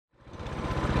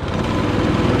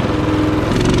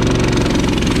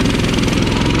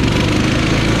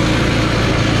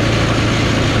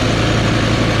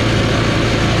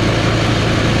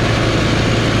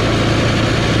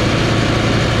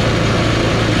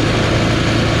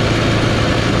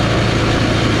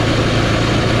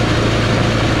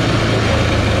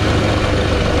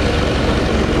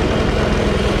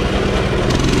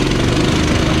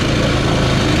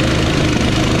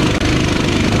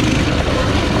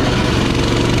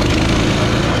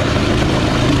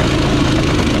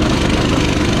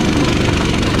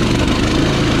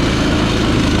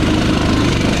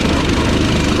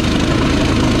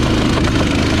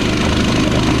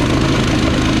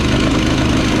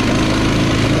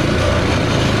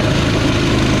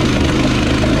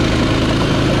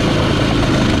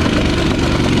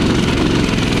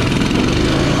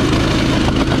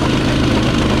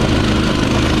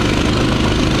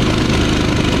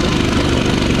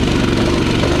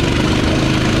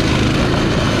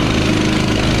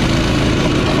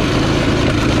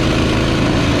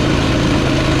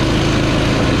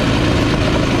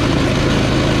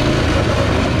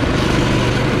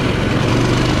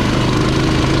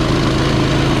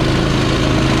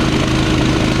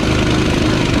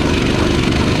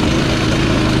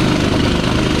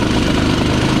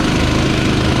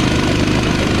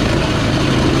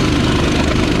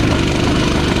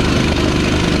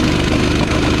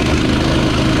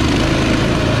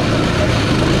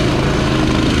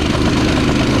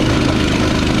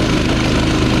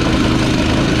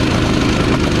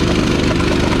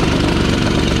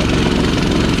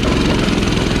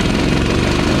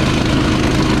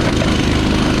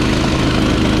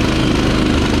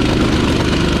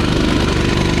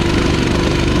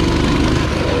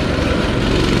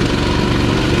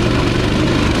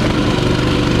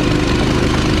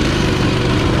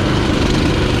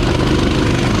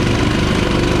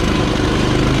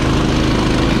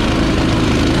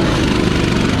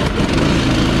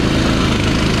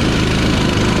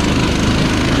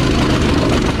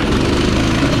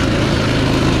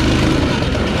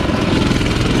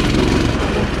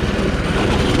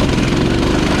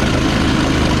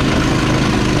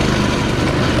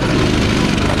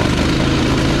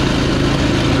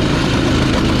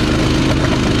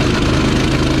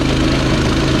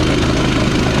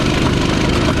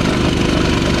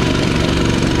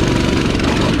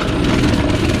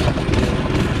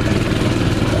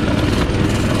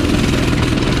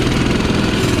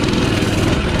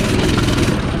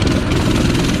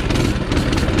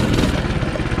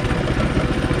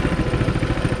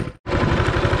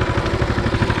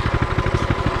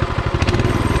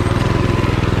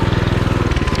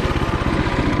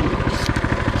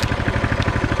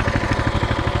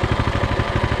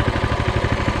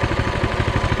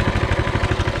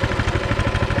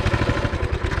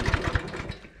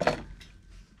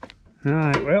All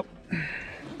right, well,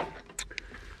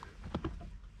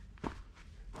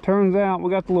 turns out we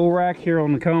got the little rack here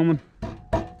on the Coleman.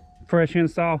 Fresh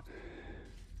install.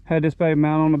 Had this baby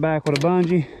mount on the back with a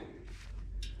bungee.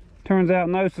 Turns out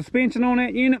no suspension on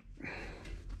that unit.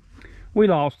 We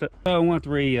lost it. So I want to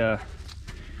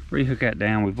rehook that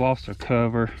down. We've lost our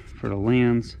cover for the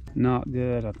lens. Not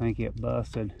good. I think it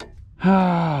busted.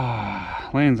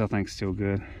 Lens I think is still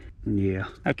good. Yeah.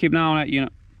 I have to keep an eye on that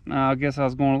unit. I guess I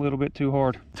was going a little bit too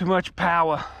hard. Too much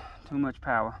power. Too much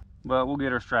power. But we'll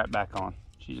get her strapped back on.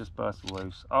 She just busted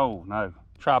loose. Oh no.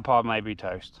 Tripod may be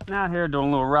toast. Now here doing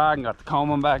a little riding. Got the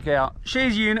Coleman back out.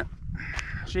 She's a unit.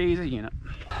 She's a unit.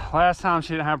 Last time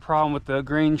she didn't have a problem with the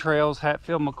green trails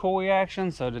Hatfield McCoy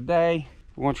action. So today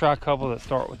we're going to try a couple that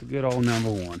start with the good old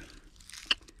 #1.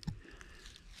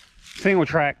 Single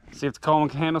track. See if the Coleman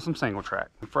can handle some single track.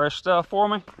 Fresh stuff for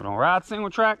me. We don't ride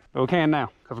single track, but we can now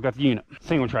because we got the unit.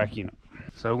 Single track unit.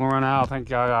 So we're going to run out. I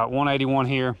think I got 181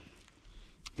 here.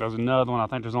 There's another one. I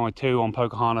think there's only 2 on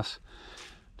Pocahontas.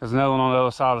 There's another one on the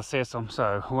other side of the system. So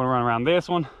we're going to run around this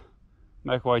one,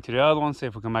 make our way to the other one, see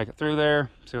if we can make it through there,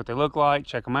 see what they look like,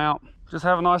 check them out. Just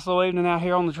have a nice little evening out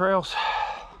here on the trails.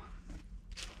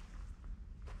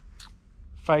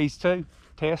 Phase 2,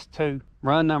 test 2,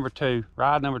 run #2,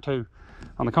 ride #2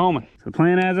 on the Coleman. So the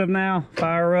plan as of now,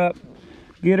 fire her up,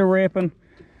 get her ripping,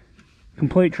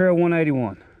 complete trail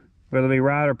 181, whether it be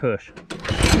ride or push.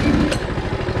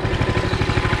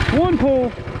 One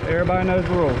pull, everybody knows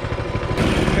the rules.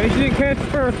 In case you didn't catch the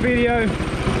first video,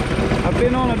 I've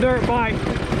been on a dirt bike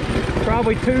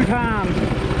probably 2 times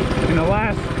in the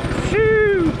last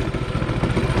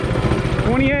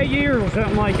 28 years or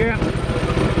something like that.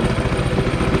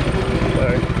 So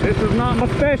this is not my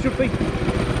specialty.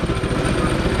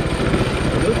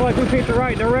 It looks like we picked the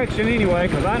right direction anyway,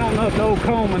 because I don't know if the old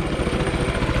Coleman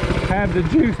have the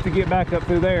juice to get back up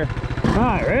through there. All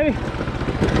right, ready?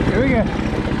 Here we go.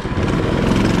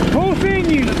 Full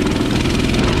send unit.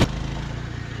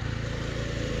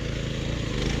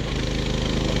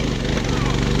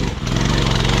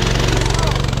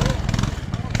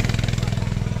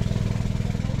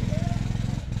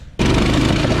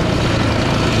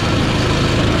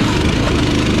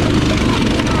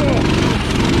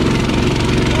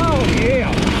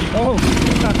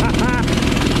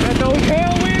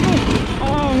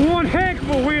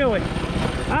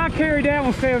 Carried that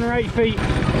one 7 or 8 feet.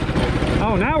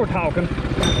 Oh, now we're talking.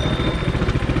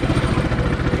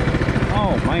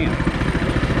 Oh man,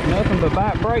 nothing but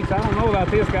back brakes. I don't know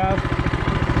about this, guys.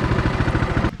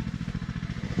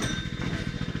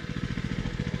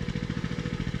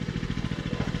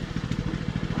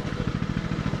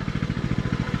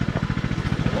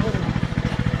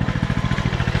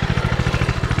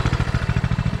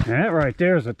 That right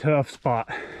there is a tough spot.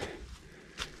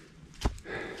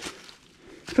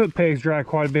 Foot pegs dry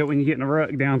quite a bit when you get in the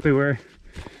rut down through there.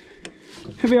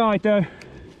 It'll be alright though.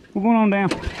 We're going on down.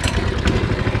 So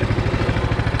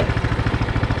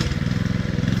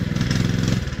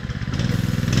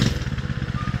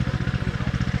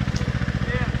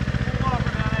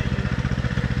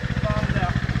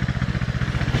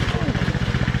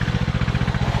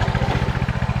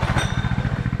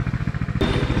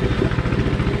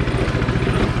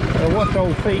what's the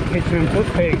old feet catching them foot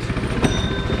pegs?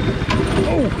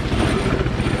 Oh!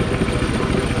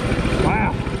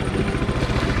 Wow!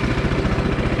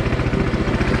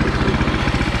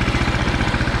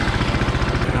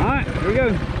 Alright, here we go.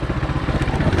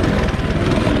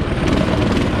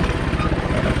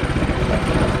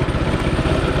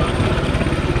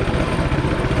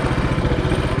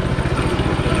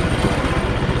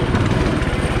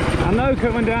 I know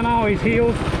coming down all these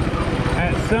hills,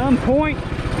 at some point,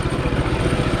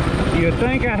 you'd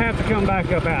think I'd have to come back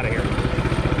up out of here.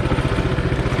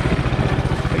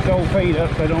 These old feet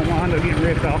up so they don't wind up getting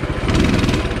ripped off.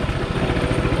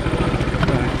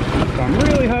 So I'm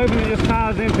really hoping it just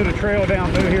ties into the trail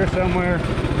down through here somewhere,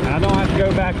 and I don't have to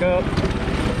go back up.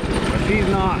 But she's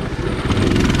not.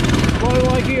 Slow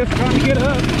like this, trying to get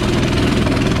up.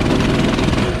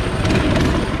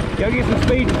 Gotta get some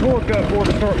speed and torque up before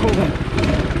to start pulling.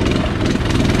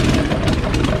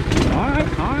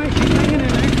 Alright, she's hanging in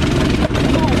there.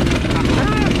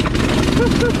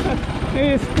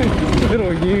 It's a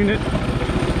little unit.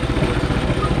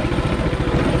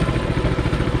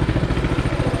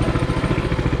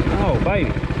 Oh,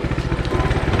 baby.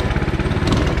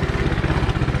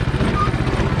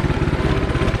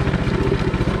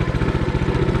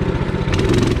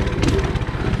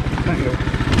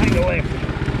 Hang the left.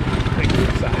 Take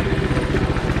this side.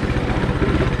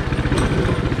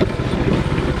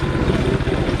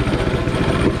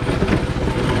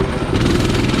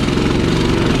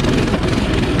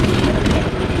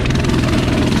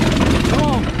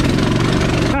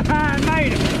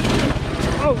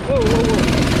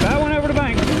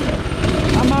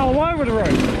 over the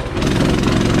road.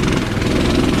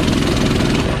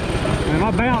 And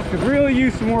my bounce could really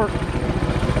use some work.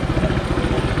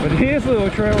 But his little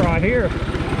trail right here,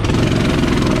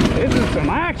 this is some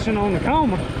action on the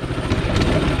Coleman.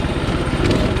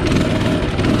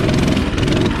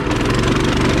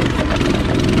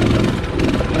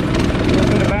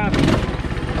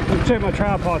 Let's check my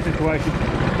tripod situation.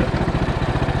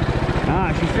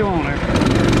 Ah, she's still on there.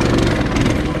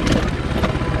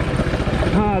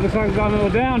 Looks like we've got a little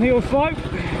downhill slope.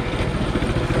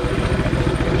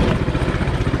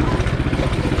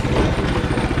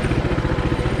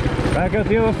 Back up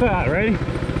the other side, ready?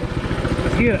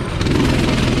 Let's get it.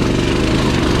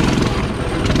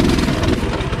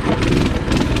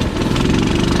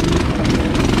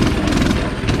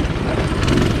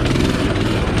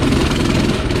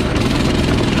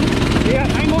 Yeah,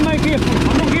 I ain't gonna make this one.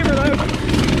 I'm gonna give her though.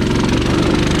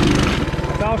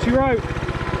 That's all she wrote.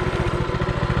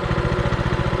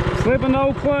 Slipping the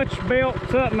old clutch belt,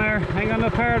 something there. Ain't got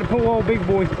enough power to pull old big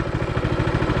boy.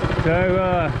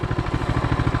 So,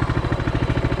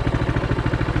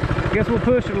 guess we'll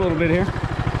push it a little bit here.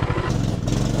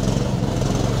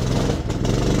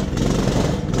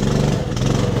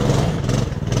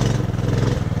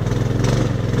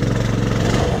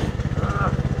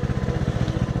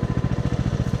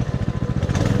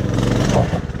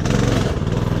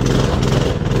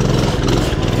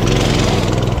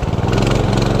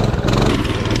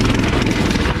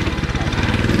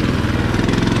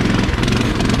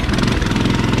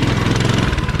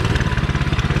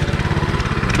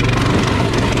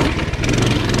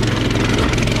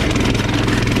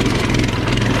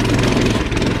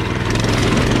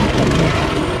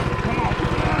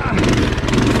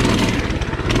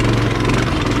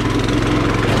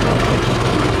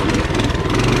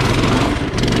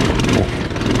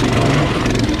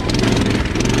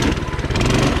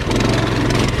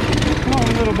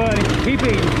 Keep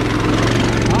eating.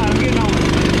 Alright, I'm getting on it.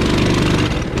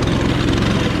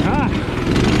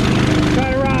 Try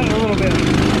to ride it a little bit.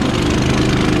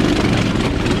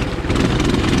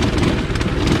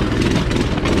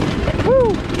 Woo!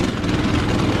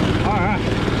 Alright.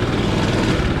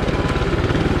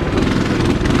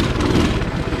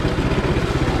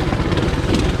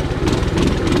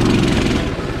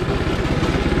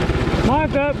 Might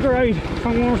have to upgrade if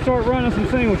I'm going to start running some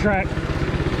single track.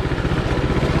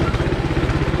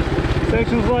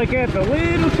 Sections like that's a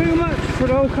little too much for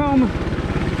the old Coleman.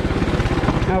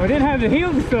 Now if it didn't have the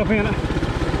heels and stuff in it,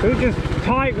 it was just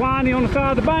tight, windy on the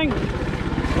side of the bank.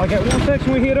 Like that one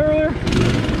section we hit earlier.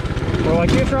 Or like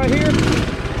this right here.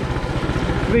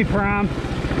 It'd be prime.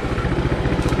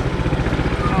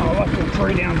 Oh, that little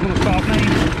tree down's gonna stop me.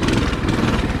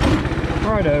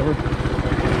 Right over.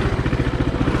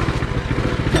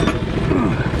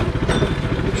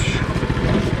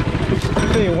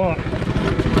 I'll tell you what.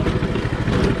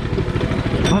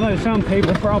 I know some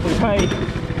people probably pay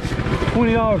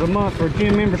 $20 a month for a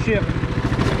gym membership.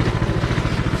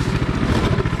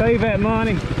 Save that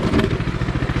money.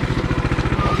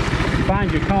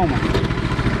 Find your Coleman.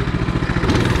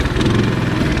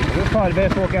 This is probably the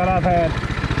best workout I've had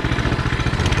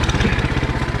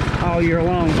all year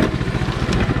long,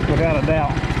 without a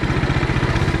doubt.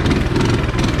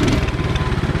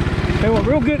 They were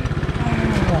real good.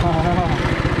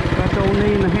 Got the old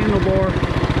knee in the handlebar.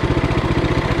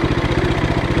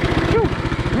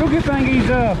 Real good thing these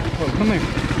oh, come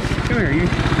here you.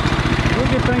 Real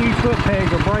good thing these foot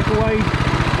pegs are breakaways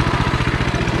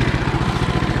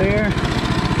there,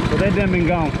 but they've done been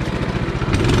gone.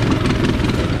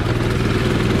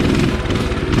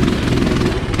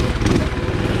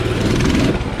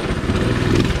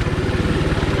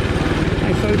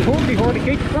 And so it's pretty hard to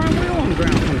keep the front wheel on the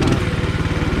ground sometimes.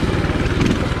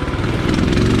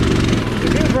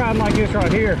 If it's riding like this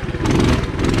right here,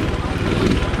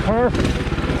 perfect.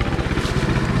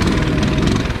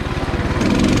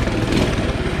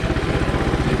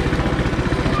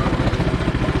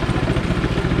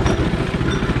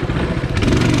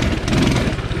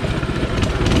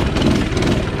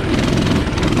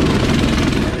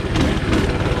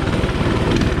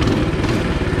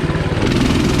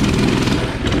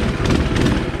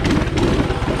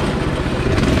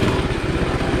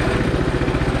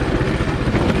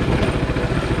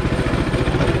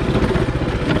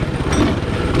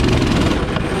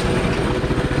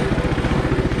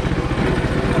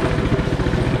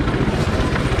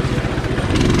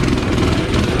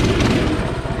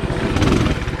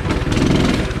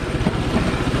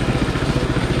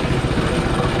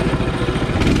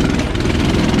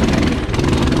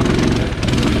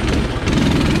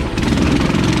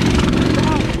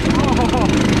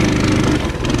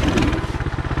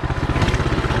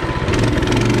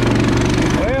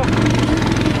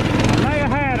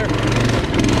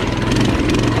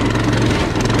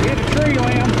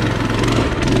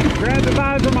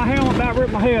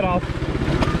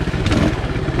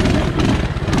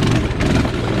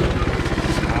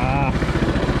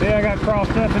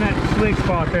 crossed up in that slick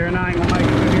spot there, and I ain't gonna make it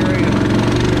through here either.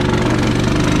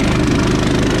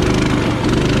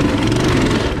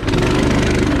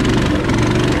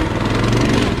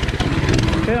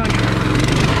 Telling you.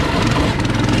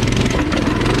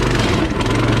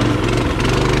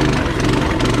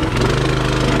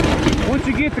 Once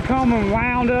you get the Coleman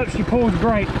wound up, she pulls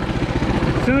great.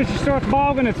 As soon as she starts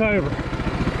bogging, it's over.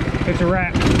 It's a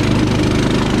wrap.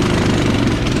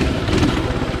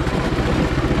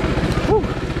 Whew.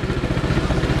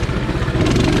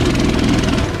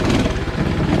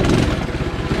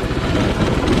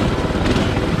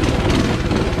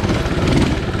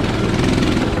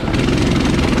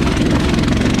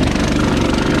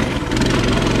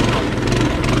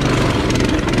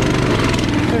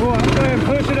 Hey, well, I'm going to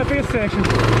push it up this section.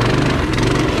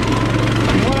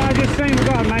 What I just seen, we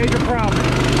got a major problem.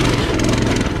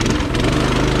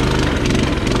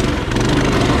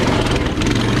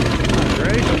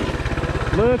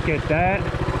 Look at that.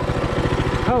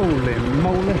 Holy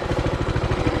moly.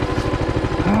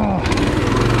 Oh.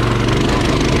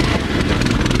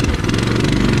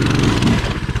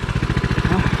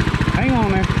 Hang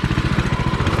on there.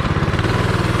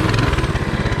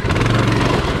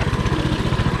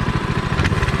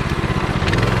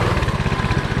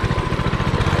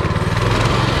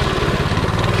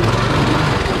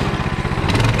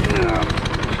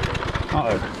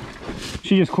 Uh-oh.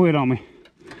 She just quit on me.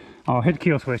 Oh, hit the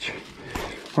kill switch.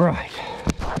 All right.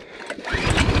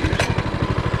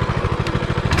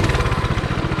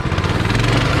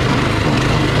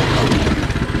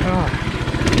 Oh.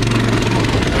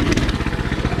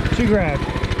 She grabbed.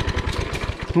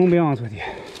 I'm gonna be honest with you.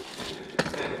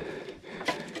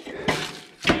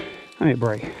 I need a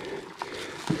break.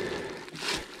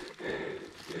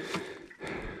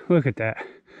 Look at that.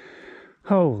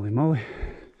 Holy moly.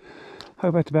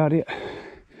 Hope that's about it.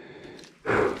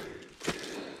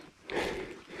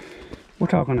 We're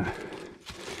talking a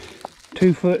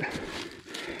 2 foot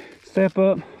step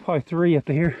up, probably 3 up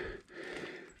to here.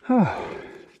 Oh,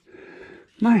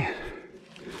 man.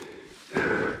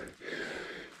 Oh,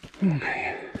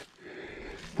 man.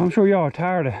 I'm sure y'all are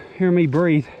tired of hearing me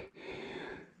breathe.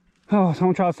 Oh, so I'm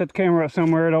gonna try to set the camera up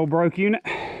somewhere at old broke unit.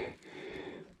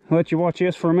 Let you watch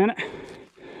this for a minute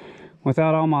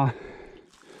without all my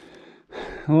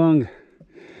lung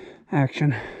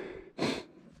action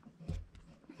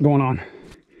going on.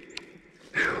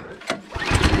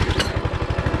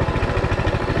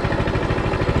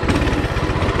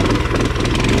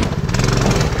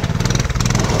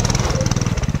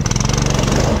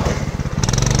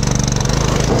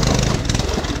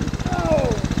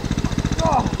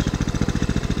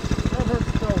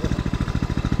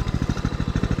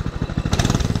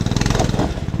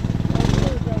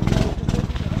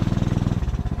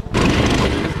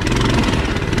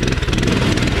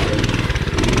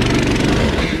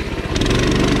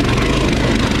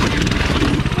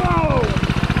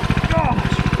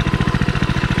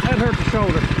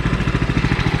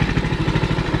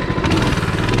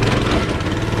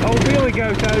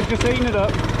 Goes just eating it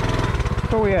up.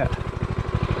 Where we at?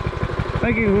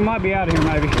 Thinking we might be out of here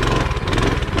maybe.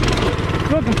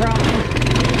 Looking promising.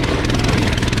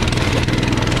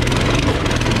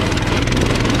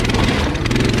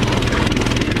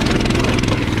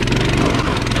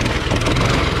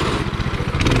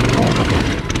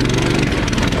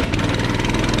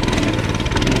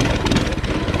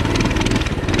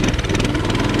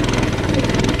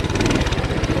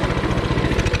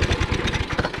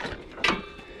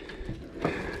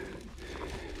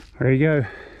 There you go.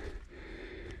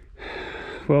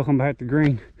 Welcome back to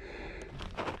green.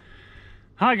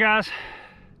 Hi guys.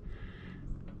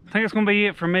 I think it's gonna be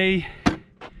it for me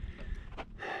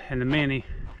and the mini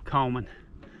Coleman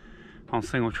on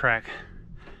single track.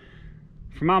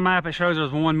 For my map it shows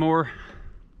there's one more.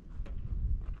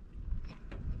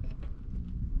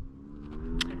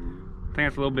 I think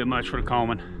it's a little bit much for the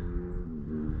Coleman.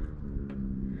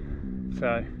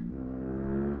 So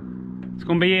it's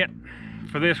gonna be it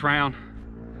for this round.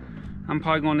 I'm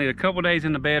probably gonna need a couple days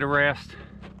in the bed of rest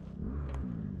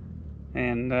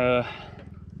and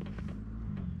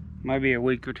maybe a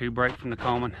week or 2 break from the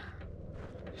Coleman.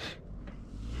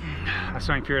 I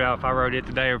still ain't figured out if I rode it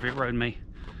today or if it rode me,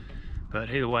 but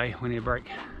either way we need a break.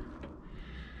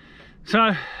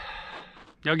 So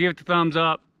y'all give it the thumbs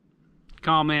up,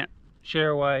 comment,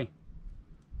 share away.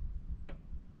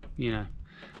 You know,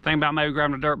 think about maybe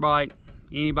grabbing a dirt bike.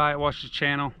 Anybody that watches the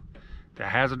channel that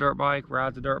has a dirt bike,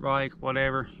 rides a dirt bike,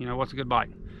 whatever, you know, what's a good bike?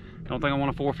 Don't think I want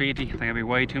a 450. I think it'd be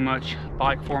way too much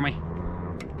bike for me.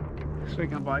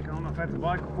 Speaking of bike, I don't know if that's a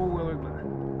bike or 4-wheeler, but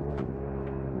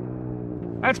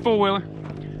that's 4-wheeler.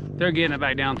 they're getting it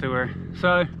back down through her.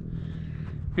 So, you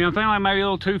know, I'm thinking like maybe a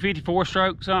little 254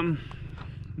 stroke, something.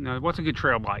 You know, what's a good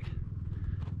trail bike?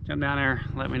 Jump down there,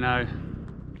 let me know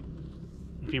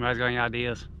if anybody's got any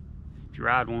ideas. If you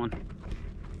ride one,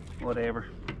 whatever.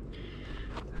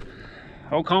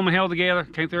 Old Coleman held together,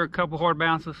 came through a couple hard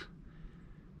bounces,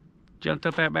 jumped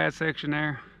up that bad section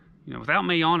there. You know, without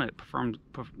me on it,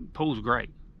 pool's great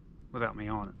without me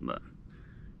on it, but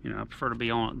you know, I prefer to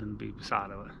be on it than be beside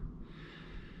of it.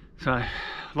 So,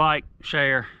 like,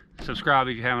 share, subscribe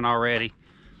if you haven't already.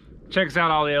 Check us out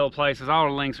all the other places. All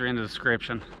the links are in the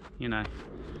description. You know,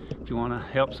 if you want to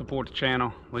help support the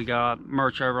channel, we got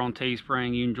merch over on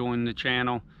Teespring. You can join the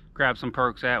channel, grab some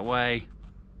perks that way.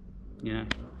 You know,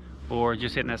 or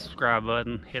just hitting that subscribe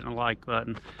button, hitting a like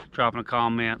button, dropping a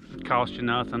comment. It costs you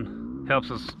nothing.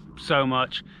 Helps us so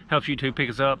much. Helps YouTube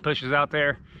pick us up, push us out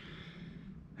there.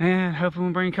 And hopefully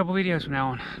we'll bring a couple videos from now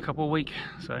on, a couple a week.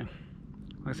 So,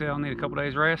 like I said, I'll need a couple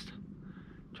days rest.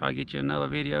 Try to get you another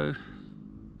video.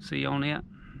 See you on it.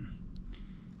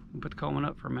 We'll put the Coleman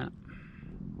up for a minute.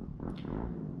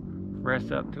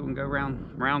 Rest up until we can go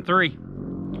round 3.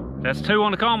 That's 2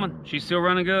 on the Coleman. She's still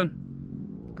running good.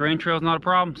 Green trail's not a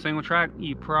problem. Single track,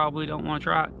 you probably don't want to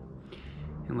try it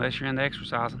unless you're into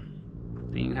exercising.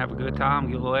 Then you can have a good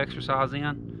time, get a little exercise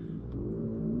in.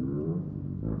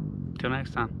 Till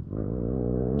next time.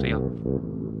 See ya.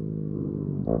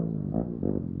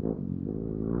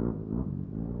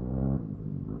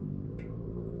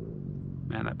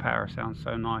 Man, that power sounds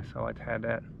so nice. I like to have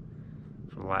that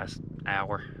for the last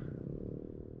hour.